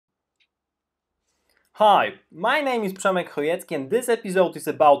Hi, my name is Przemek Chojecki and this episode is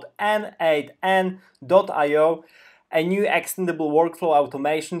about n8n.io, a new extendable workflow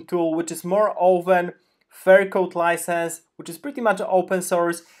automation tool which is more of an fair code license, which is pretty much open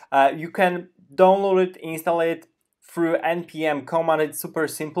source. You can download it, install it through npm command. It's super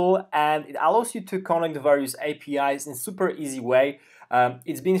simple and it allows you to connect various APIs in a super easy way.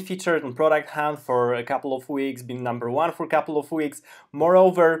 It's been featured on Product Hunt for a couple of weeks, been #1 for a couple of weeks.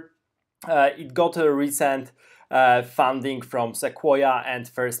 Moreover, it got a recent funding from Sequoia and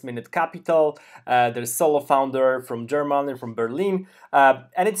firstminute Capital. There's solo founder from Germany, from Berlin,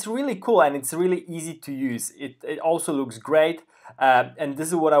 and it's really cool and it's really easy to use. It also looks great, and this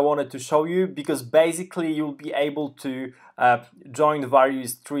is what I wanted to show you, because basically you'll be able to join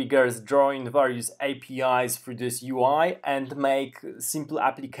various triggers, join various APIs through this UI and make simple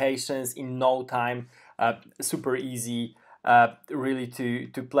applications in no time, super easy. Really to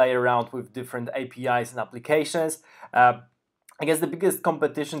play around with different APIs and applications. I guess the biggest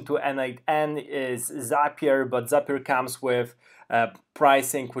competition to n8n is Zapier, but Zapier comes with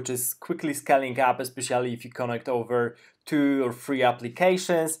pricing which is quickly scaling up, especially if you connect over 2 or 3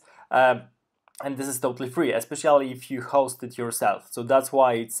 applications. And this is totally free, especially if you host it yourself. So that's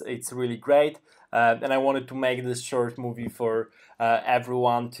why it's really great. And I wanted to make this short movie for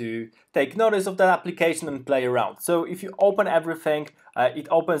everyone to take notice of that application and play around. So if you open everything, it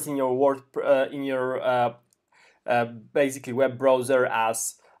opens in your basically web browser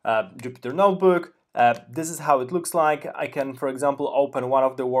as Jupyter Notebook. This is how it looks like. I can, for example, open one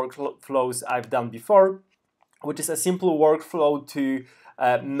of the workflows I've done before, which is a simple workflow to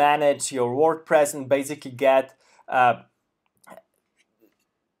manage your WordPress and basically get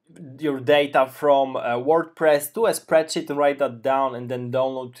your data from WordPress to a spreadsheet, and write that down and then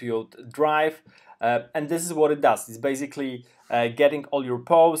download to your drive. And this is what it does. It's basically getting all your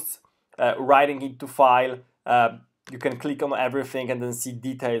posts, writing it to file. You can click on everything and then see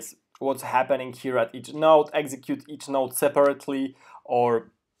details, what's happening here at each node, execute each node separately,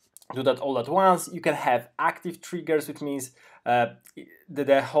 or do that all at once. You can have active triggers, which means that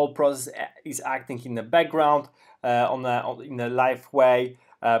the whole process is acting in the background in a live way.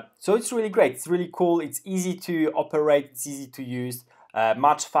 So it's really great, it's really cool, it's easy to operate, it's easy to use,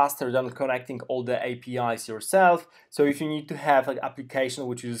 much faster than connecting all the APIs yourself. So if you need to have an application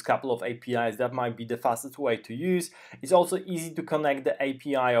which uses a couple of APIs, that might be the fastest way to use. It's also easy to connect the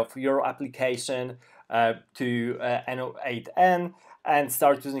API of your application to n8n and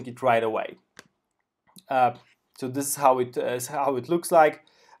start using it right away. So this is how it looks like.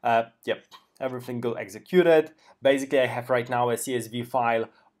 Yep. Everything got executed. Basically, I have right now a CSV file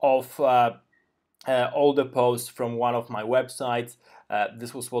of all the posts from one of my websites.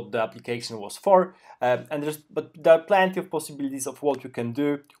 This was what the application was for, but there are plenty of possibilities of what you can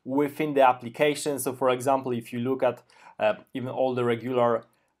do within the application. So, for example, if you look at even all the regular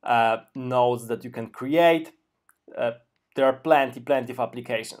nodes that you can create, there are plenty of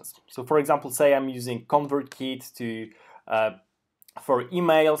applications. So, for example, say I'm using ConvertKit for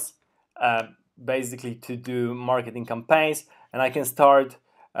emails. Basically to do marketing campaigns, and I can start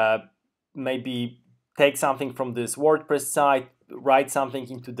maybe take something from this WordPress site, write something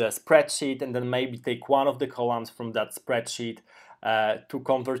into the spreadsheet, and then maybe take one of the columns from that spreadsheet to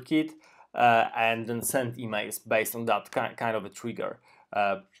ConvertKit and then send emails based on that kind of a trigger.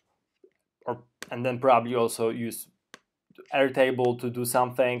 And then probably also use Airtable to do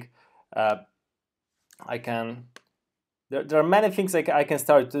something. There are many things I can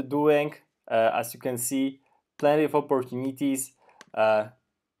start doing. As you can see, plenty of opportunities. I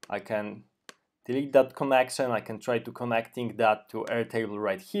can delete that connection. I can try to connecting that to Airtable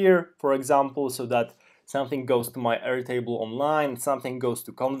right here, for example, so that something goes to my Airtable online, something goes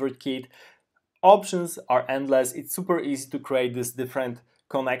to ConvertKit. Options are endless. It's super easy to create these different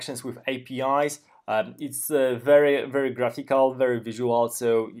connections with APIs. It's very graphical, very visual,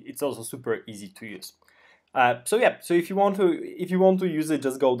 so it's also super easy to use. So if you want to use it,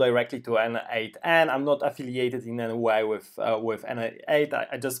 just go directly to n8n. I'm not affiliated in any way with n8.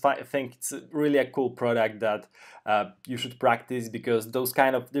 I just think it's really a cool product that you should practice, because those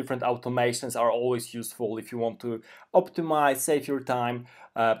kind of different automations are always useful if you want to optimize, save your time,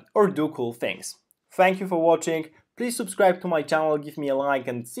 or do cool things. Thank you for watching. Please subscribe to my channel, give me a like,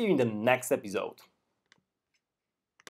 and see you in the next episode.